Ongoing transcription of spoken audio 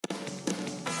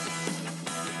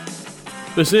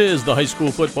This is the High School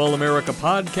Football America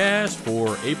podcast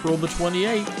for April the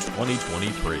 28th,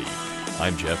 2023.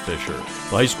 I'm Jeff Fisher.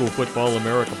 The High School Football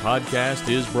America podcast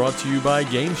is brought to you by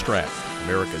GameStrat,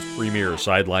 America's premier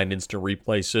sideline instant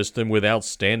replay system with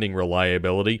outstanding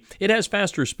reliability. It has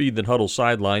faster speed than Huddle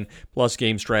Sideline, plus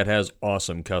GameStrat has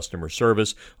awesome customer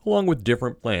service, along with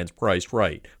different plans priced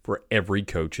right for every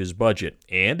coach's budget.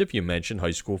 And if you mention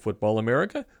High School Football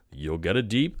America, you'll get a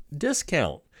deep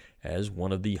discount as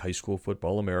one of the High School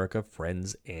Football America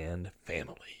friends and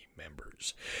family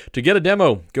members. To get a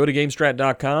demo, go to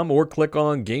GameStrat.com or click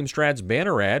on GameStrat's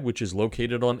banner ad, which is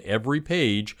located on every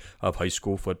page of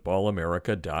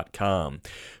HighSchoolFootballAmerica.com.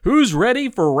 Who's ready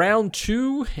for round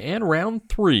 2 and round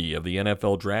 3 of the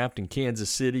NFL Draft in Kansas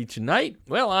City tonight?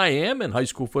 Well, I am, and High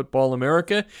School Football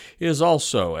America is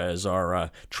also, as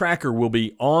our tracker will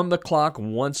be on the clock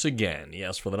once again.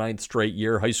 Yes, for the 9th straight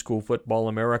year, High School Football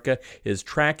America is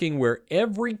tracking where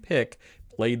every pick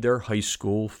played their high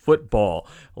school football.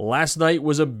 Last night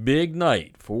was a big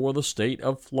night for the state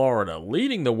of Florida,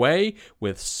 leading the way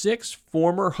with 6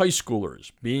 former high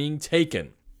schoolers being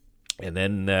taken. And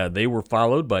then they were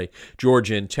followed by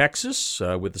Georgia and Texas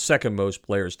with the second most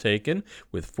players taken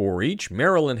with 4 each.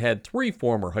 Maryland had 3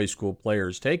 former high school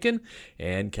players taken,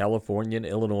 and California and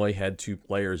Illinois had 2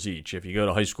 players each. If you go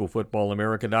to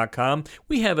highschoolfootballamerica.com,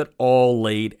 we have it all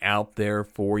laid out there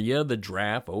for you. The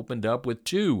draft opened up with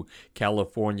 2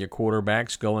 California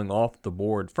quarterbacks going off the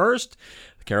board first.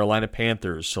 The Carolina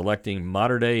Panthers selecting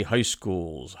Mater Dei High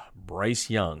School's Bryce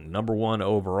Young, number 1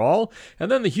 overall.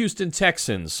 And then the Houston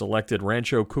Texans selected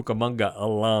Rancho Cucamonga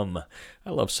alum. I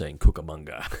love saying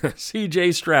Cucamonga.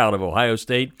 C.J. Stroud of Ohio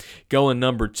State going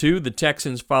number 2. The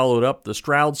Texans followed up the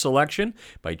Stroud selection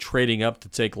by trading up to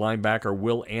take linebacker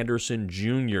Will Anderson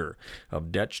Jr.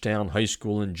 of Dutchtown High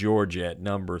School in Georgia at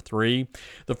number 3.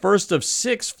 The first of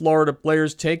 6 Florida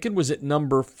players taken was at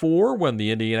number 4 when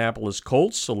the Indianapolis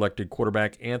Colts selected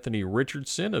quarterback Anthony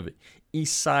Richardson of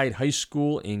Eastside High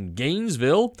School in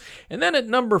Gainesville. And then at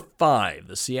number 5,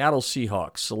 the Seattle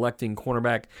Seahawks selecting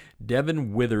cornerback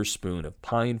Devin Witherspoon of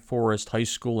Pine Forest High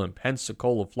School in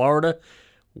Pensacola, Florida.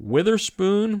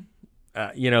 Witherspoon,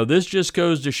 this just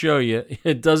goes to show you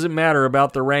it doesn't matter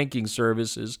about the ranking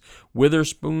services.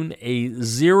 Witherspoon, a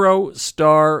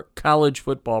 0-star college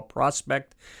football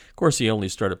prospect. Of course, he only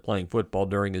started playing football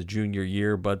during his junior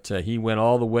year, but he went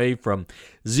all the way from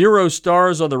 0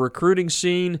 stars on the recruiting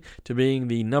scene to being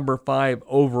the number 5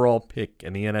 overall pick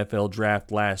in the NFL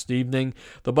draft last evening.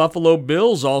 The Buffalo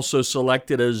Bills also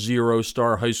selected a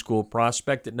 0-star high school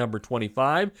prospect at number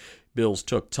 25. Bills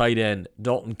took tight end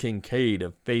Dalton Kincaid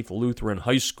of Faith Lutheran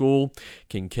High School.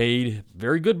 Kincaid,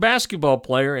 very good basketball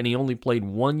player, and he only played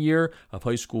 1 year of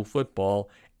high school football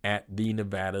at the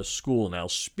Nevada school. Now,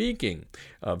 speaking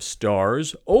of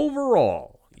stars,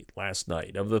 overall, last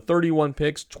night, of the 31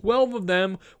 picks, 12 of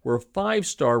them were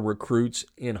 5-star recruits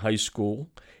in high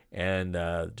school. And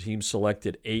teams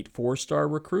selected 8 4-star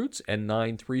recruits and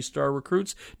 9 3-star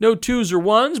recruits. No 2s or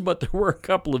 1s, but there were a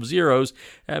couple of 0s.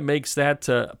 That makes that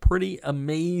pretty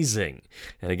amazing.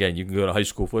 And again, you can go to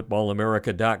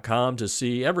highschoolfootballamerica.com to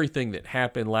see everything that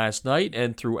happened last night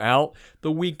and throughout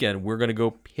the weekend. We're going to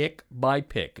go pick by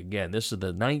pick. Again, this is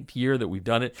the 9th year that we've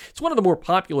done it. It's one of the more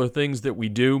popular things that we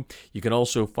do. You can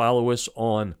also follow us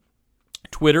on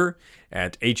Twitter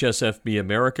at HSFB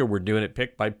America. We're doing it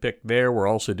pick by pick there. We're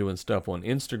also doing stuff on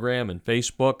Instagram and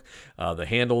Facebook. The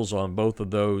handles on both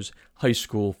of those,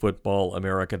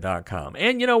 highschoolfootballamerica.com.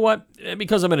 And you know what?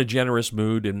 Because I'm in a generous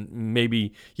mood and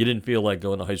maybe you didn't feel like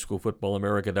going to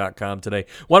highschoolfootballamerica.com today,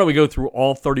 why don't we go through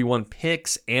all 31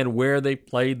 picks and where they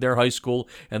played their high school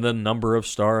and the number of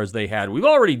stars they had. We've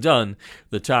already done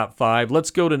the top 5.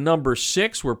 Let's go to number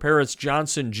 6, where Paris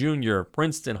Johnson Jr.,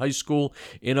 Princeton High School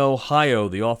in Ohio,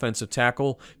 the offensive tackle,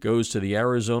 goes to the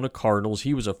Arizona Cardinals.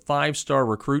 He was a 5-star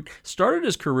recruit, started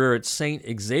his career at St.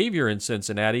 Xavier in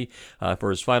Cincinnati. For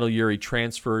his final year, he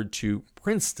transferred to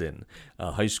Princeton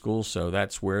High School, so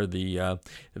that's where the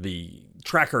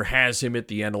tracker has him at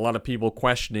the end. A lot of people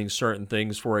questioning certain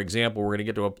things. For example, we're going to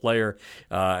get to a player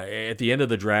at the end of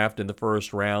the draft in the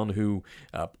first round who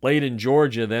played in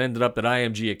Georgia, then ended up at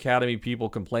IMG Academy. People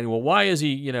complaining, well, why is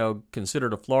he,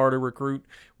 considered a Florida recruit?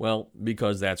 Well,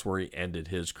 because that's where he ended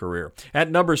his career.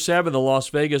 At number 7, the Las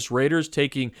Vegas Raiders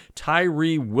taking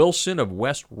Tyree Wilson of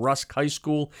West Rusk High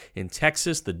School in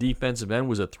Texas. The defensive end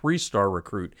was a 3-star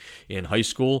recruit in high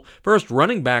school. First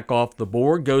running back off the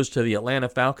board goes to the Atlanta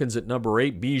Falcons at number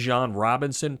 8. Bijan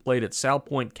Robinson played at South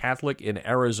Point Catholic in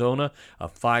Arizona, a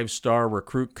 5-star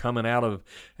recruit coming out of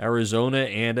Arizona.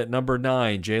 And at number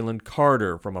 9, Jalen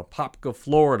Carter from Apopka,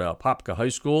 Florida, Apopka High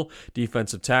School.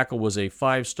 Defensive tackle, was a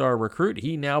 5-star recruit.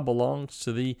 He now belongs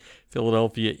to the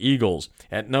Philadelphia Eagles.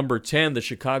 At number 10, the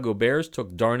Chicago Bears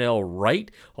took Darnell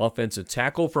Wright, offensive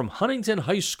tackle from Huntington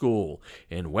High School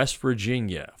in West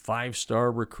Virginia,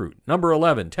 5-star recruit. Number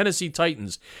 11, Tennessee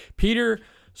Titans, Peter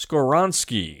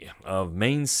Skoronski of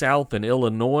Maine South in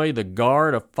Illinois, the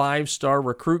guard, a 5-star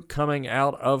recruit coming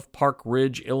out of Park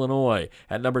Ridge, Illinois.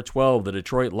 At number 12, the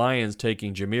Detroit Lions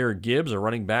taking Jahmyr Gibbs, a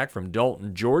running back from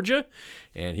Dalton, Georgia,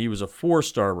 and he was a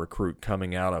 4-star recruit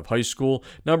coming out of high school.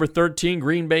 Number 13,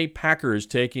 Green Bay Packers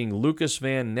taking Lucas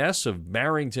Van Ness of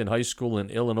Barrington High School in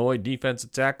Illinois,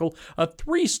 defensive tackle, a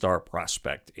 3-star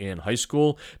prospect in high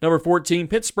school. Number 14,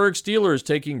 Pittsburgh Steelers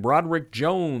taking Broderick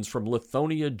Jones from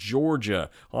Lithonia, Georgia,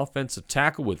 offensive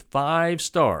tackle with 5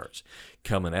 stars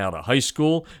coming out of high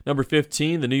school. Number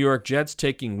 15, the New York Jets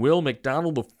taking Will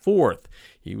McDonald IV.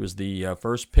 He was the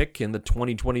first pick in the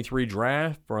 2023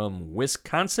 draft from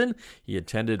Wisconsin. He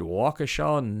attended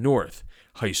Waukesha North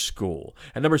High School.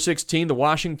 At number 16, the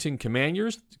Washington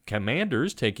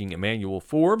Commanders taking Emmanuel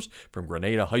Forbes from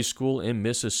Grenada High School in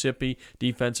Mississippi.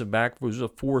 Defensive back, was a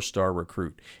 4-star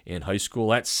recruit in high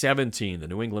school. At 17, the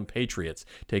New England Patriots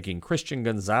taking Christian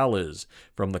Gonzalez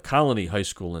from the Colony High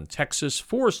School in Texas.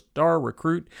 4-star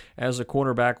recruit as a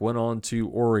cornerback, went on to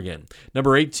Oregon.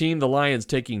 Number 18, the Lions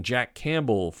taking Jack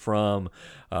Campbell from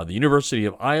the University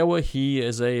of Iowa. He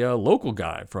is a local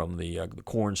guy from the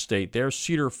Corn State there.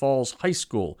 Cedar Falls High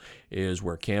School is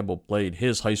where Campbell played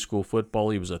his high school football.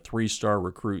 He was a 3-star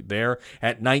recruit there.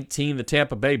 At 19, the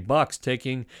Tampa Bay Bucks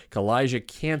taking Kalijah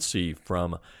Cansey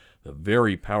from the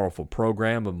very powerful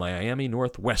program of Miami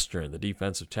Northwestern, the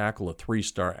defensive tackle, a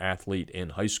 3-star athlete in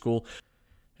high school.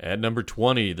 At number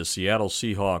 20, the Seattle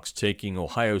Seahawks taking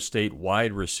Ohio State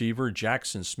wide receiver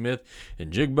Jackson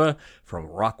Smith-Njigba from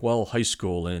Rockwell High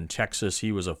School in Texas.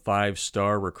 He was a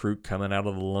 5-star recruit coming out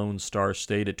of the Lone Star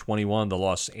State. At 21, the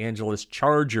Los Angeles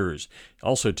Chargers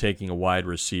also taking a wide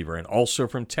receiver, and also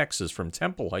from Texas, from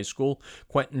Temple High School,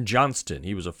 Quentin Johnston.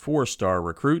 He was a 4-star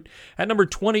recruit. At number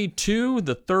 22,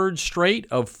 the third straight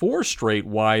of 4 straight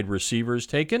wide receivers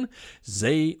taken,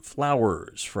 Zay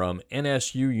Flowers from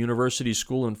NSU University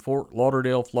School in Fort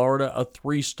Lauderdale, Florida, a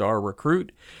 3-star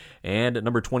recruit. And at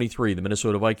number 23, the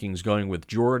Minnesota Vikings going with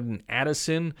Jordan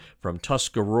Addison from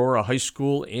Tuscarora High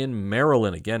School in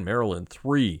Maryland. Again, Maryland,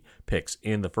 3 picks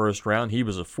in the first round. He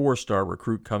was a 4-star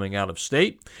recruit coming out of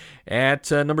state. At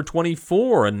number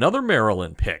 24, another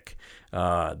Maryland pick.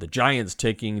 The Giants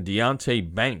taking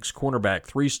Deontay Banks, cornerback,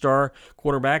 3-star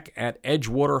quarterback at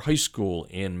Edgewater High School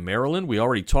in Maryland. We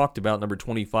already talked about number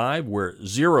 25, where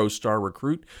 0-star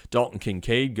recruit Dalton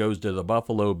Kincaid goes to the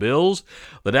Buffalo Bills.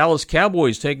 The Dallas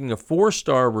Cowboys taking a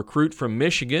 4-star recruit from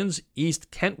Michigan's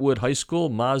East Kentwood High School,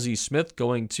 Mozzie Smith,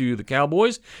 going to the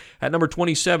Cowboys. At number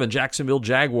 27, Jacksonville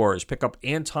Jaguars pick up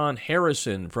Anton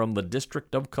Harrison from the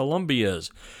District of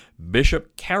Columbia's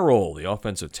Bishop Carroll. The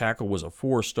offensive tackle was a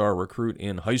 4-star recruit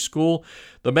in high school.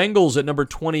 The Bengals at number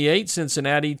 28,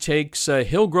 Cincinnati takes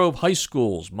Hillgrove High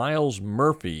School's Miles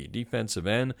Murphy, defensive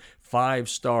end, 5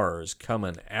 stars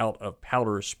coming out of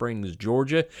Powder Springs,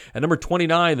 Georgia. At number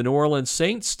 29, the New Orleans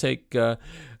Saints take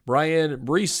Brian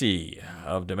Breesy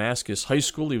of Damascus High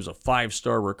School. He was a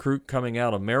 5-star recruit coming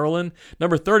out of Maryland.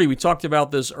 Number 30, we talked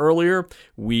about this earlier.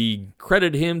 We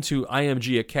credit him to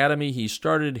IMG Academy. He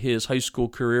started his high school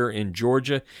career in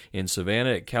Georgia, in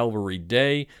Savannah at Calvary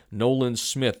Day. Nolan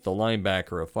Smith, the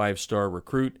linebacker, a 5-star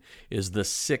recruit, is the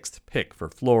 6th pick for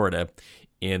Florida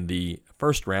in the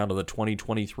first round of the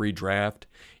 2023 draft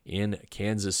in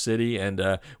Kansas City.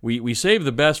 And we saved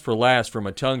the best for last from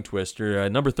a tongue twister.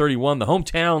 Number 31, the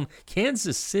hometown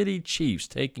Kansas City Chiefs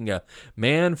taking a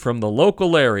man from the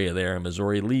local area there in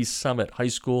Missouri, Lee Summit High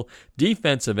School,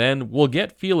 defensive end. We'll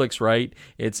get Felix right.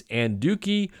 It's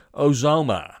Anduki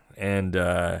Ozoma. And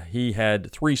he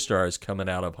had 3 stars coming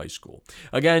out of high school.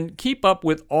 Again, keep up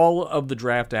with all of the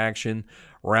draft action.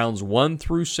 Rounds 1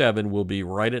 through 7 will be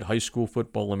right at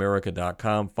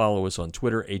highschoolfootballamerica.com. Follow us on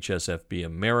Twitter, HSFB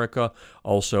America.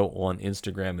 Also on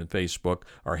Instagram and Facebook,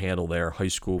 our handle there, High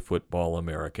School Football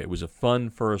America. It was a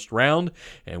fun first round,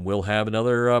 and we'll have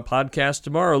another podcast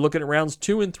tomorrow looking at rounds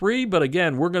 2 and 3. But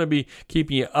again, we're going to be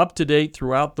keeping you up to date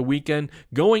throughout the weekend.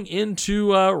 Going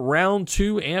into round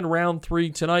 2 and round 3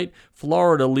 tonight,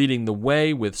 Florida leading the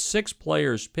way with 6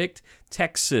 players picked.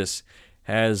 Texas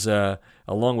has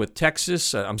along with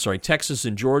Texas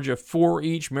and Georgia, 4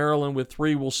 each, Maryland with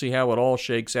 3. We'll see how it all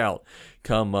shakes out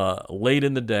come late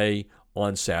in the day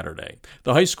on Saturday.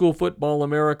 The High School Football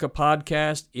America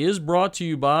podcast is brought to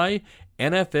you by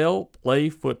NFL Play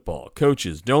Football.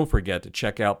 Coaches, don't forget to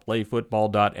check out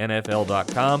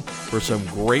playfootball.nfl.com for some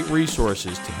great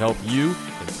resources to help you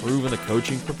improve in the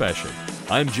coaching profession.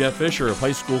 I'm Jeff Fisher of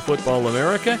High School Football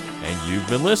America, and you've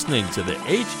been listening to the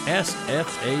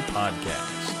HSFA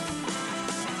podcast.